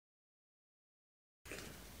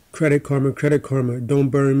Credit karma, don't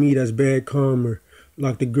burn me, that's bad karma.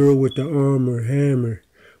 Like the girl with the armor, hammer.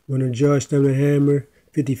 When a judge stabbed a hammer,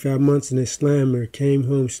 55 months in a slammer, came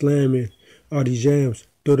home slamming. All these jams,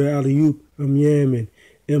 throw the alley-oop, I'm yamming.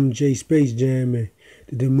 MJ space jamming.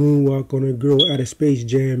 Did the moonwalk on a girl out of space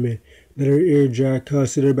jamming. Let her ear dry,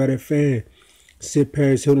 cuz sit her by the fan. Sit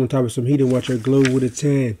Paris Hilton on top of some heat and watch her glow with a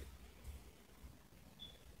tan.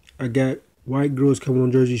 I got white girls coming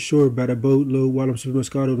on Jersey Shore by the boatload while I'm sipping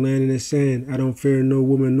Moscato laying in the sand. I don't fear no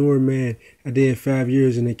woman nor man. I did 5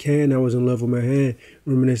 years in a can. I was in love with my hand.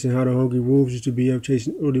 Reminiscing how the hungry wolves used to be up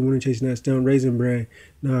chasing early morning chasing that stone raisin bran.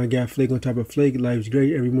 Now I got flake on top of flake. Life's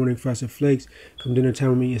great. Every morning frosted flakes. Come dinner time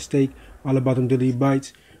with me and steak. All about them dilly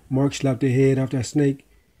bites. Mark slapped the head off that snake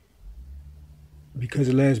because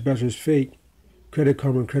the last batch was fake. Credit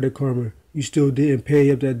karma, credit karma. You still didn't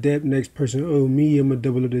pay up that debt. Next person owe me, I'ma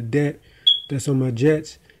double up the debt. That's on my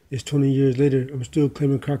jets. It's 20 years later. I'm still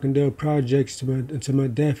claiming Crocodile projects until my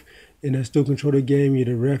death. And I still control the game. Yeah,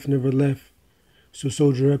 the ref never left. So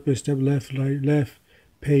soldier up and step left, right, left.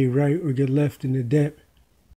 Pay right or get left in the debt.